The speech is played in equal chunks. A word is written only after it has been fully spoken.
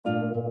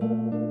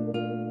Welcome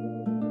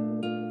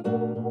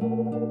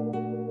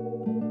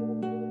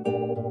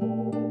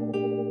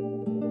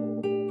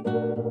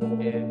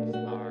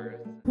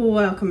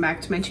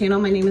back to my channel.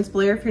 My name is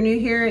Blair if you're new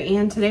here,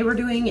 and today we're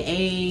doing a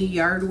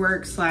yard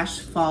work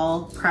slash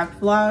fall prep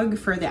vlog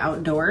for the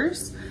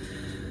outdoors.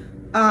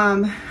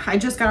 I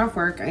just got off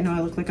work. I know I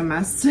look like a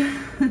mess.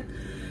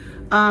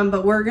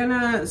 But we're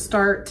gonna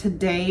start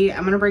today.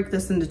 I'm gonna break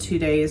this into 2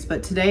 days,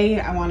 but today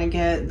I want to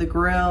get the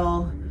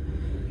grill,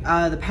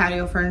 the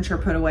patio furniture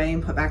put away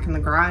and put back in the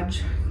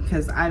garage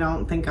because I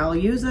don't think I'll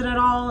use it at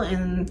all,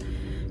 and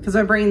because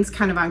my brain's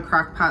kind of on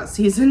crock pot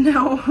season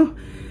now.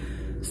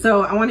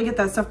 So I want to get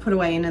that stuff put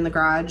away and in the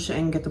garage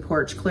and get the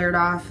porch cleared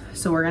off.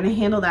 So we're going to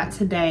handle that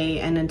today,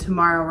 and then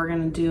tomorrow we're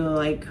going to do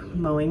like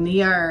mowing the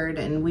yard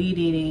and weed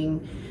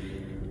eating,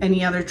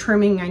 any other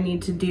trimming I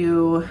need to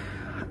do,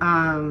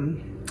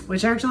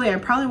 which actually I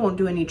probably won't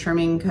do any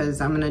trimming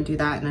because I'm going to do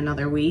that in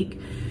another week.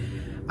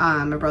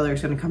 My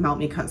brother's going to come help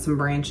me cut some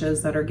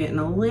branches that are getting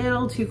a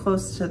little too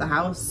close to the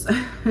house.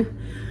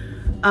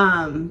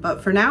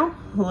 But for now,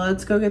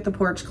 let's go get the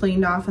porch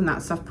cleaned off and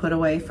that stuff put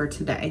away for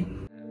today.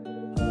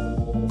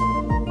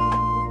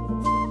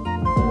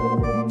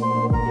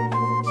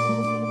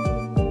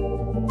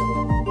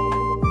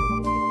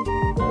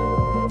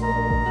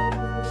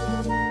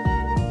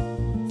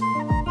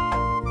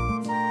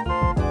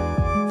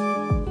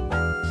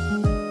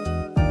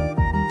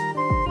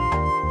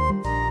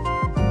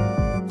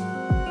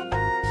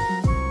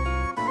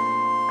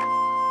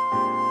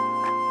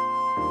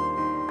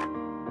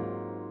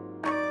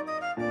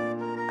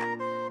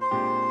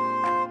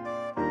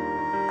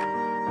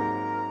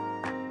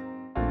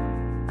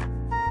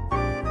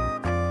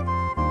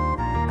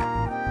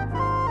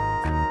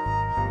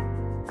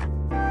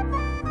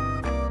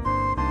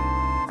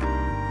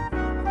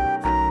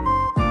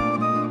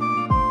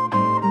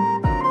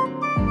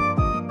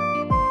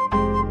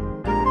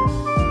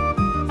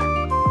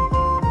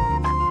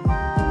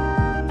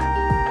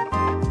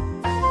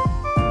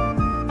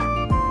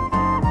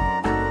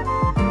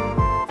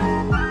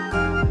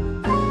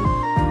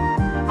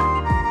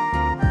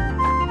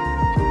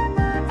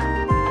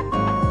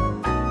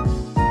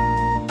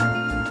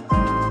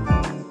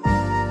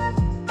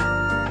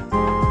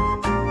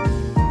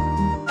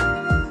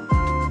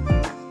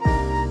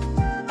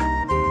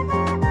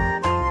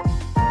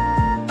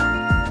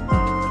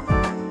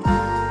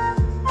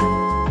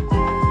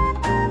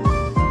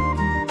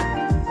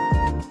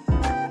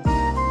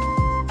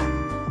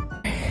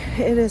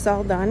 It is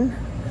all done.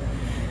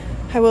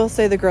 I will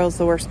say the grill's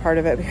the worst part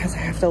of it because I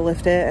have to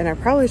lift it, and I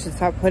probably should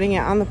stop putting it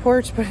on the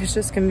porch, but it's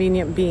just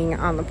convenient being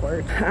on the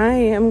porch. I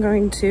am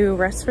going to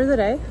rest for the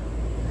day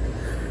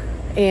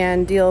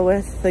and deal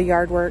with the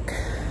yard work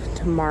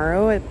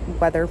tomorrow,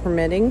 weather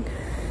permitting,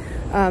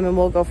 and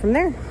we'll go from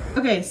there.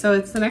 Okay, so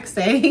it's the next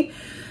day.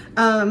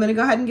 I'm gonna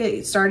go ahead and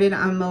get started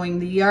on mowing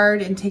the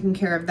yard and taking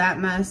care of that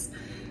mess,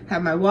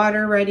 have my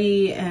water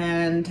ready,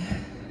 and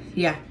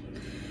yeah.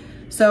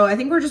 So I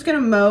think we're just gonna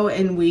mow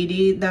and weed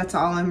eat. That's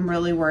all I'm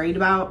really worried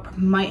about.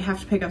 Might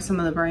have to pick up some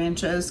of the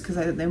branches because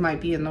they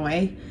might be in the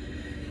way.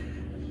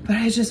 But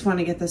I just want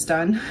to get this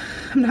done.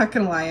 I'm not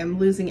gonna lie, I'm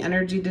losing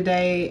energy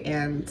today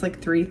and it's like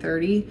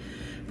 3:30,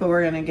 but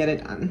we're gonna get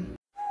it done.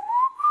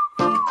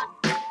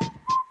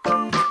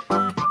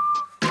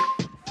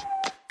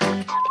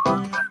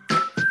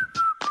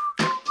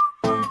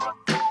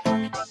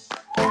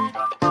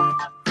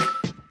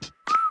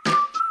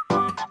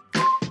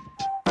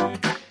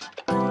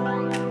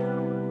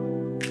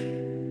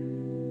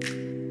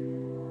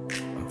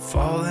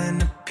 Falling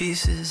to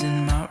pieces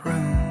in my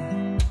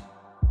room.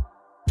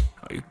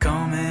 Are you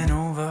coming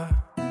over?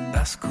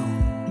 That's cool.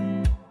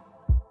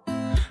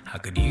 I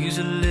could use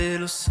a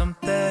little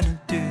something to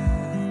do.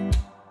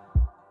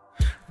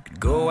 We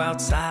could go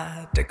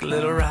outside, take a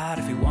little ride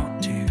if you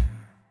want to.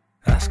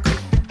 That's cool.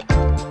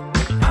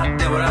 I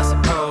did what I was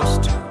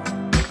supposed to.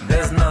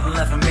 There's nothing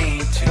left for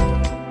me to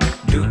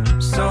do.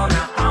 So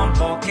now I'm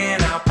poking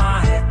out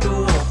my head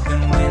through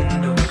open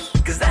windows,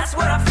 'cause that's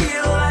what I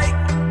feel like.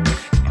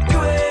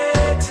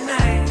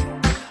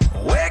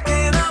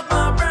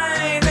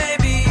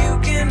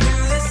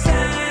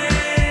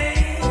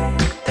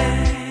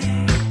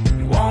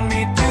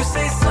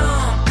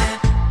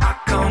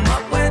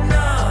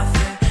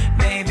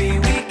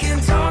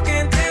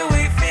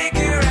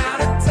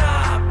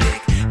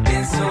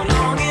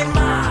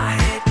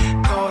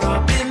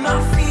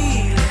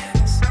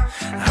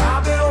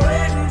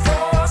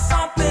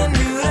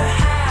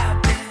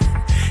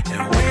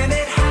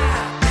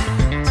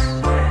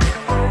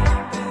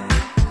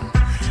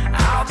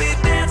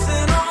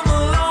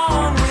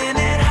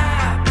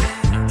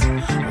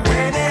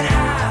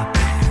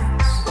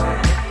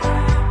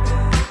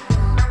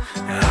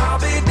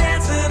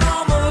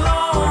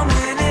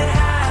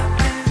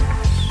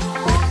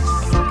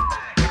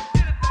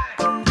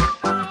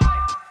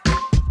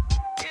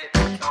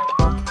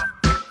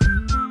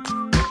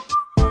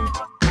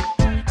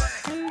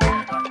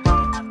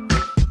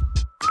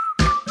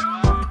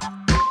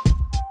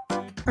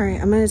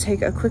 gonna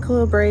take a quick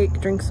little break,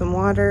 drink some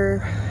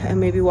water, and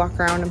maybe walk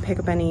around and pick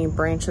up any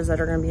branches that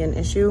are gonna be an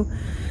issue,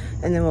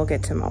 and then we'll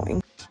get to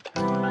mowing.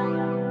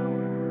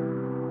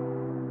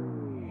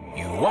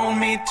 You want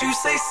me to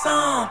say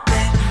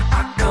something,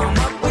 I come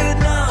up with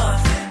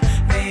nothing.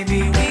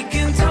 Maybe we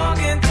can talk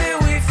until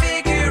we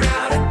figure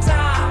out a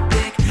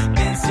topic.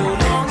 Been so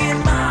long in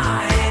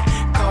my head,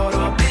 caught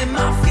up in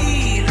my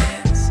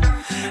feelings.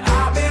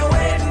 I've been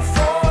waiting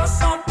for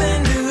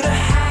something new to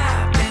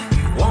happen.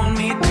 You want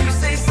me to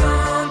say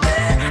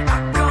something,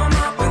 I come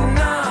up with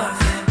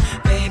nothing.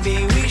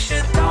 Maybe we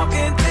should talk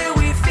until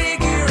we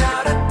figure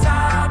out a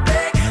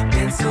topic.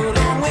 Been so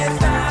long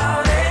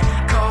without it,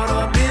 caught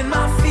up in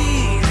my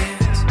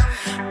feelings.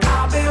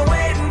 I've been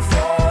waiting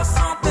for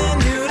something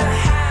new to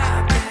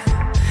happen.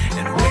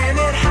 And when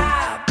it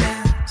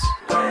happens,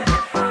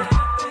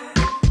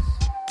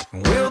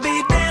 we'll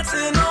be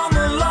dancing on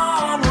the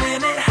lawn.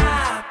 When it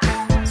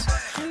happens,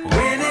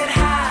 when it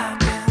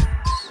happens,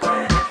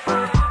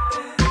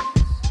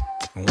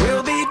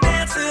 we'll be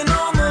dancing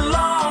on the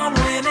lawn.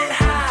 When it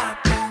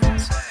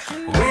happens,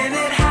 when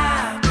it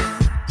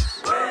happens,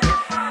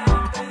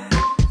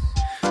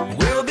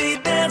 we'll be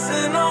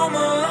dancing on the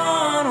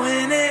lawn.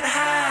 When it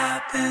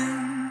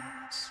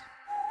happens.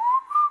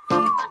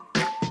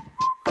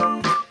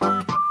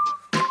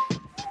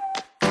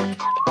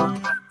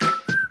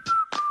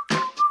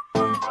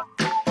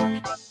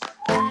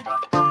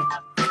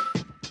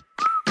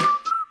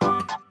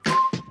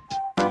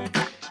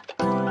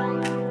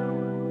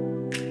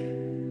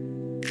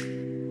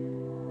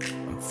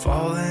 I'm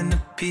falling to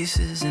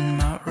pieces in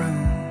my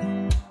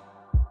room.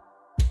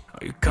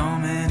 Are you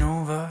coming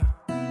over?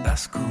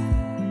 That's cool.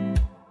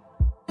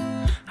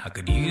 I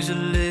could use a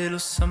little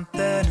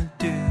something to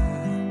do.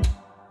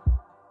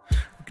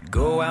 We could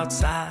go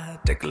outside,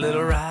 take a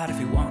little ride if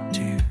you want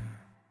to.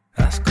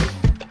 That's cool.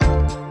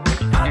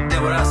 I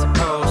did what I was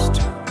supposed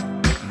to.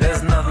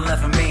 There's nothing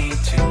left for me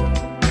to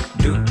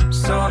do.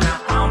 So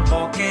now I'm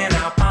poking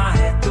out my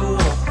head through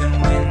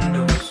open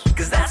windows.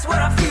 Cause that's what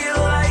I feel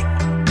like.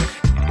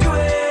 Do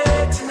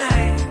it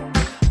tonight.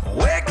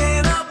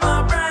 Waking up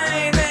my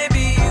brain,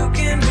 maybe you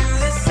can do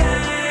the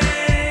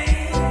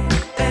same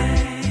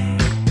thing.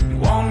 You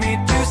want me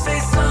to say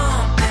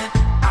something,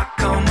 I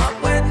come up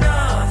with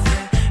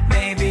nothing.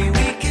 Maybe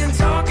we can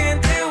talk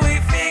until we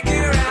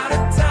figure out a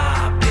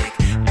topic.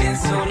 Been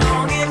so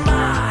long in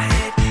my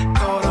head,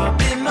 caught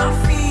up in my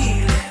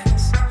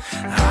feelings.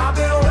 I've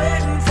been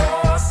waiting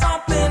for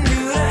something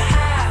new to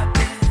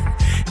happen.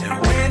 And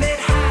when it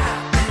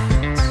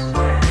happens,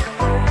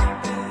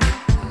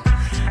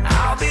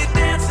 I'll be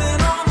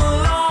dancing on the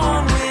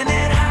lawn. When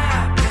it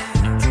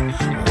happens,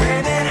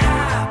 when it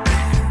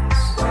happens.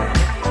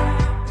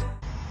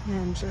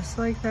 And just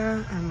like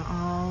that, I'm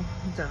all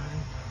done.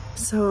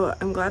 So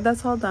I'm glad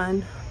that's all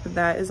done. But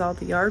that is all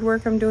the yard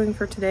work I'm doing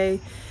for today.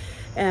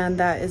 And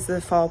that is the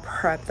fall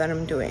prep that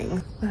I'm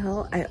doing.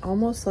 Well, I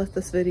almost let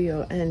this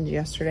video end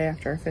yesterday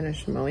after I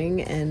finished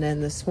mowing. And then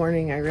this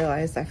morning I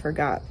realized I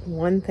forgot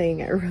one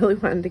thing I really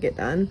wanted to get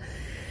done.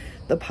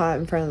 The pot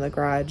in front of the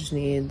garage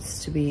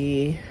needs to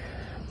be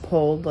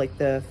pulled, like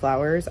the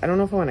flowers. I don't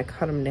know if I want to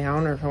cut them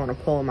down or if I want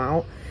to pull them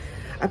out.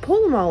 I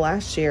pulled them all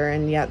last year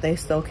and yet they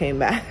still came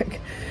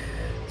back.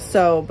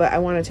 So, but I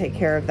want to take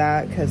care of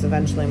that because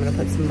eventually I'm going to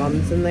put some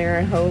mums in there,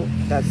 I hope.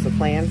 That's the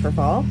plan for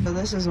fall. So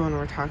this is one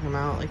we're talking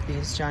about. Like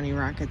these Johnny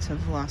Rockets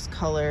have lost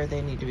color.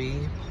 They need to be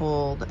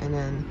pulled. And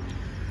then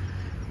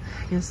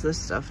I guess this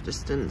stuff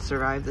just didn't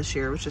survive this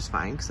year, which is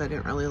fine because I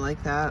didn't really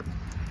like that.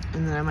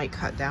 And then I might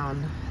cut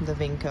down the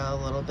vinca a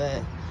little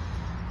bit.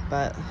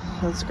 But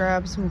let's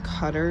grab some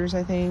cutters,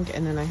 I think.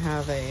 And then I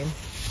have a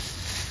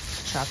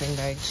shopping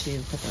bag to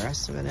put the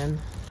rest of it in.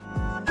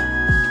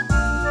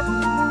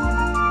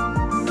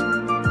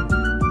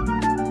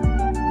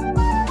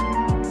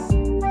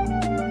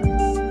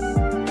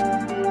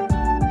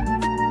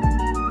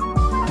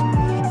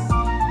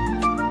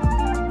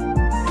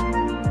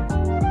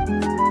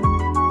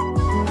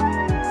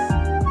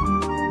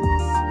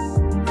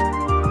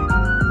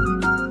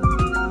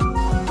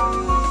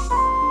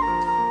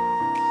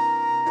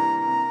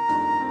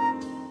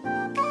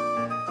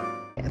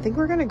 I think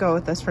we're gonna go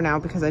with this for now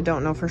because I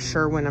don't know for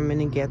sure when I'm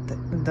gonna get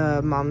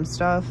the mum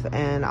stuff,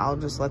 and I'll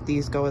just let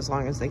these go as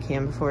long as they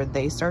can before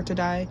they start to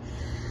die.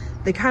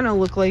 They kind of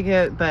look like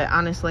it, but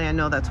honestly I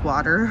know that's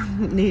water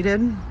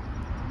needed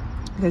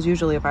because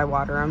usually if I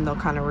water them they'll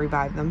kind of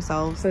revive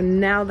themselves. So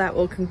now that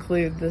will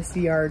conclude this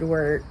yard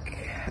work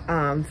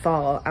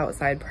fall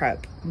outside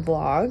prep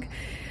vlog.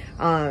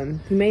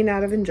 You may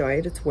not have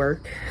enjoyed, it's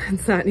work.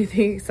 It's not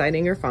anything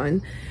exciting or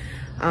fun.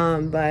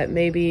 But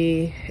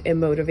maybe it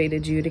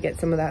motivated you to get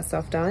some of that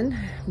stuff done.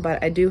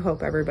 But I do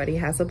hope everybody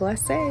has a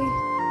blessed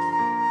day.